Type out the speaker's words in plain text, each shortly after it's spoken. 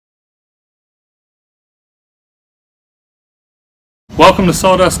Welcome to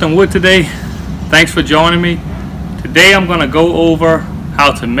Sawdust and Wood today. Thanks for joining me. Today I'm going to go over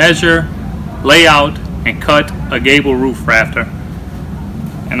how to measure, lay out, and cut a gable roof rafter.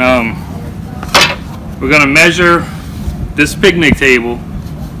 And we're going to measure this picnic table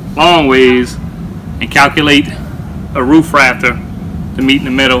long ways and calculate a roof rafter to meet in the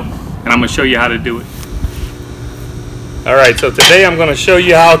middle, and I'm going to show you how to do it. Alright, so today I'm going to show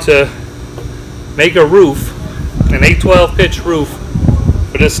you how to make a roof, an 8/12 pitch roof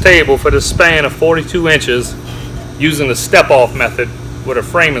for this table for the span of 42 inches using the step-off method with a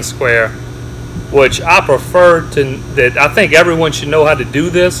framing square, which I prefer that I think everyone should know how to do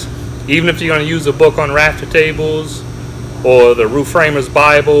this, even if you're going to use a book on rafter tables or the Roof Framer's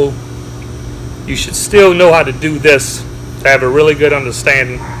Bible. You should still know how to do this to have a really good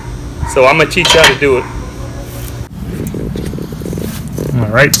understanding. So I'm going to teach you how to do it.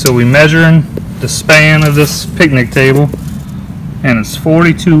 Alright, so we're measuring the span of this picnic table, and it's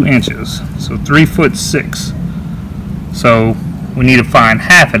 42 inches, so 3'6". So we need to find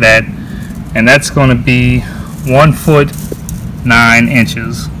half of that, and that's going to be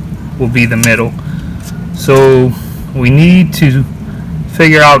 1'9" will be the middle. So we need to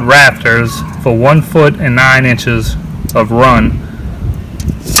figure out rafters for 1'9" of run.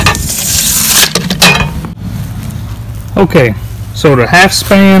 Okay, so the half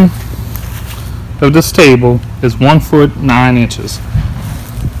span of this table is 1'9".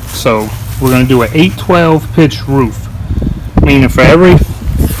 So we're going to do an 8/12 pitch roof, meaning for every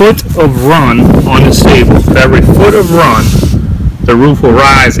foot of run on this table, for every foot of run, the roof will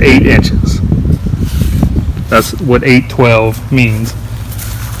rise 8 inches. That's what 8/12 means.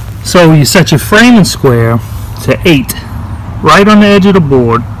 So you set your framing square to 8 right on the edge of the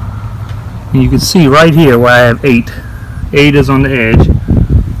board, and you can see right here where I have 8. 8 is on the edge,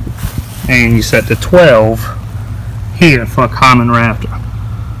 and you set the 12 here for a common rafter.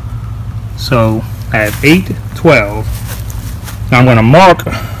 So I have 8, 12. Now I'm going to mark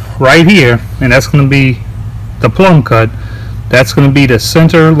right here, and that's going to be the plumb cut. That's going to be the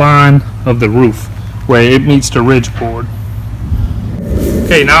center line of the roof where it meets the ridge board.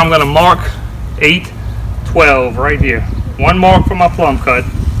 Okay, now I'm going to mark 8, 12 right here. One mark for my plumb cut,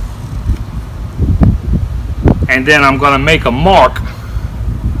 and then I'm going to make a mark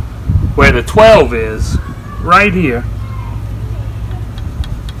where the 12 is right here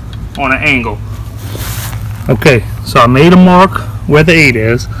on an angle. Okay, so I made a mark where the 8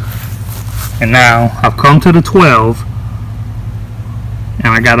 is, and now I've come to the 12 and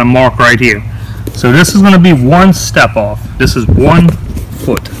I got a mark right here. So this is going to be one step off. This is 1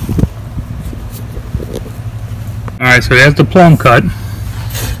 foot. Alright, so there's the plumb cut.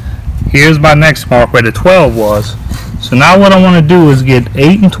 Here's my next mark where the 12 was. So now what I want to do is get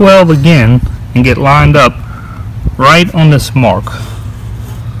 8 and 12 again and get lined up right on this mark.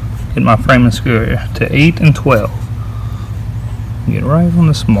 Get my framing square to 8 and 12. Get right on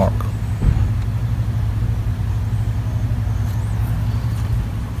this mark.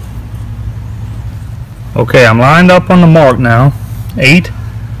 Okay, I'm lined up on the mark now. 8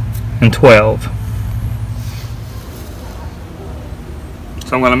 and 12.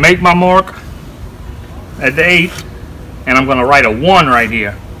 So I'm going to make my mark at the 8, and I'm going to write a 1 right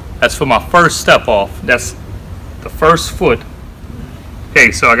here. That's for my first step off. That's the first foot.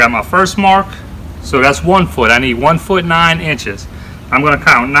 Okay, so I got my first mark. So that's 1 foot. I need 1'9". I'm going to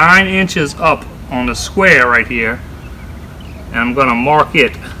count 9 inches up on the square right here, and I'm going to mark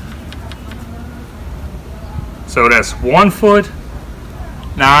it. So that's 1 foot,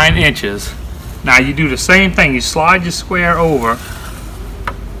 9 inches. Now you do the same thing. You slide your square over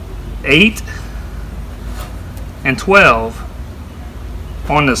 8 and 12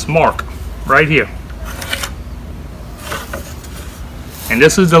 on this mark right here. And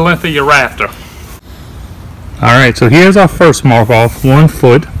this is the length of your rafter. Alright, so here's our first mark off, 1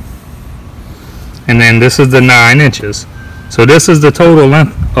 foot. And then this is the 9 inches. So this is the total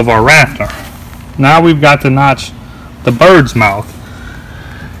length of our rafter. Now we've got to notch the bird's mouth.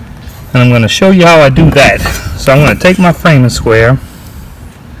 And I'm going to show you how I do that. So I'm going to take my framing square,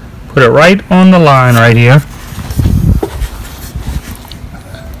 put it right on the line right here,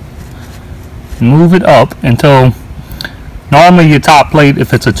 move it up until normally your top plate,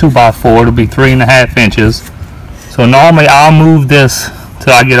 if it's a 2x4, it'll be 3.5 inches. So normally I'll move this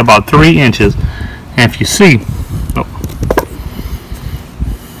till I get about 3 inches. And if you see,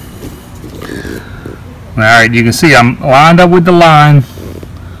 alright, you can see I'm lined up with the line,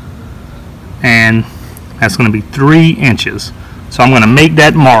 and that's going to be 3 inches. So I'm going to make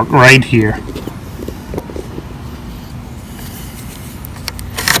that mark right here.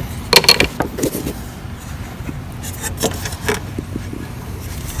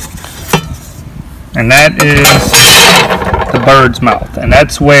 and that is the bird's mouth, and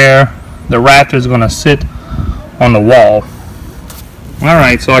that's where the rafter is going to sit on the wall.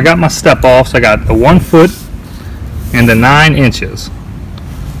 Alright, so I got my step off. So I got the 1 foot and the 9 inches.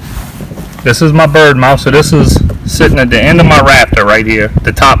 This is my bird mouth, so this is sitting at the end of my rafter right here,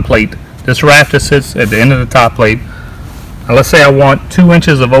 the top plate. This rafter sits at the end of the top plate. Now let's say I want 2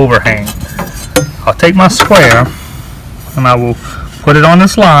 inches of overhang. I'll take my square and I will put it on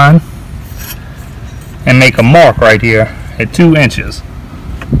this line and make a mark right here at 2 inches.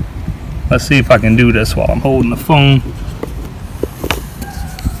 Let's see if I can do this while I'm holding the phone.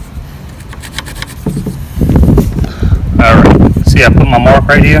 Alright, see I put my mark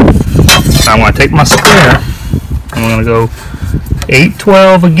right here. Now I'm going to take my square and I'm going to go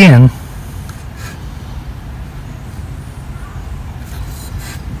 8/12 again.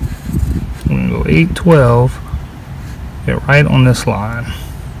 I'm going to go 8/12, get right on this line.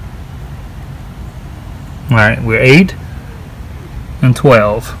 Alright, we're 8 and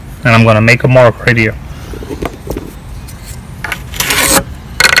 12, and I'm going to make a mark right here.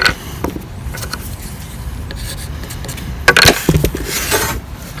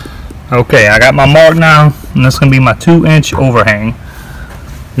 Okay, I got my mark now, and this is going to be my 2-inch overhang.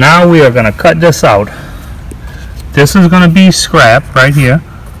 Now we are going to cut this out. This is going to be scrap right here.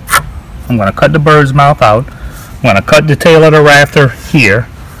 I'm going to cut the bird's mouth out. I'm going to cut the tail of the rafter here,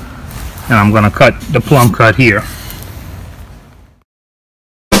 and I'm going to cut the plumb cut here.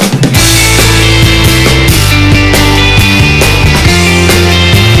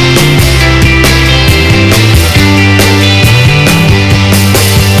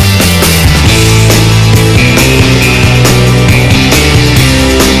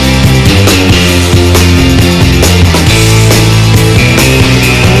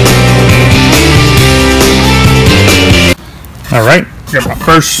 Alright, got my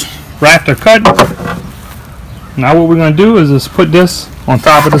first rafter cut. Now what we're going to do is just put this on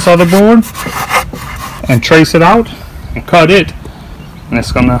top of this other board and trace it out and cut it, and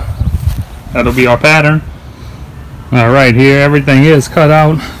that'll be our pattern. Alright, here everything is cut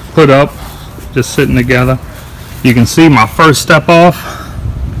out, put up, just sitting together. You can see my first step off,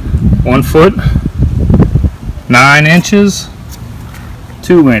 1 foot, 9 inches,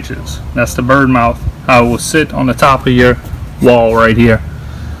 2 inches. That's the bird mouth, how it will sit on the top of your wall right here.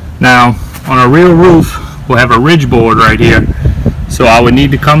 Now on a real roof we'll have a ridge board right here, so I would need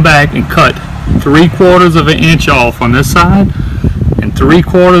to come back and cut 3/4 of an inch off on this side and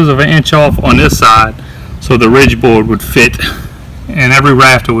 3/4 of an inch off on this side, so the ridge board would fit, and every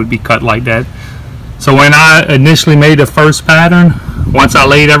rafter would be cut like that. So when I initially made the first pattern, once I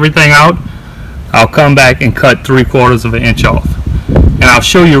laid everything out, I'll come back and cut 3/4 of an inch off, and I'll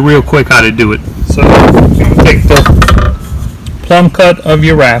show you real quick how to do it. So take the plumb cut of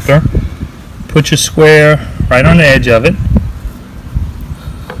your rafter, put your square right on the edge of it,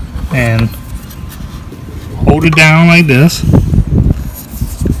 and hold it down like this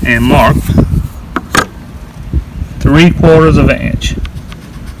and mark 3/4 of an inch.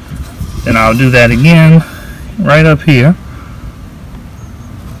 Then I'll do that again right up here.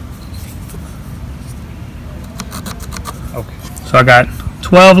 Okay, so I got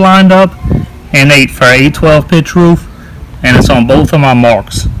 12 lined up and 8 for an 8/12 pitch roof, and it's on both of my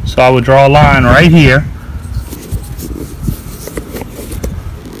marks. So I would draw a line right here,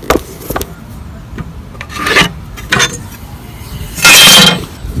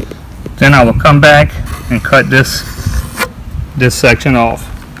 then I will come back and cut this section off,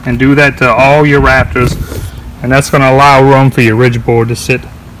 and do that to all your rafters, and that's going to allow room for your ridge board to sit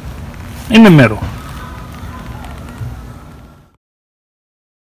in the middle.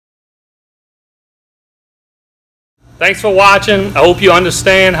 Thanks for watching. I hope you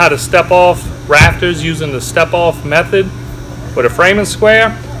understand how to step off rafters using the step off method with a framing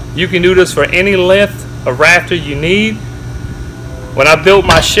square. You can do this for any length of rafter you need. When I built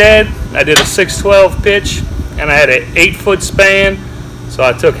my shed, I did a 6/12 pitch, and I had an 8-foot span. So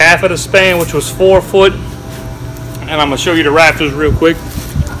I took half of the span, which was 4 foot, and I'm going to show you the rafters real quick.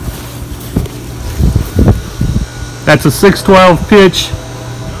 That's a 6/12 pitch,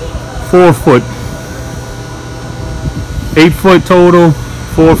 4 foot. 8 foot total,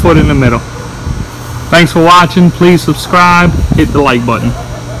 4 foot in the middle. Thanks for watching. Please subscribe, hit the like button.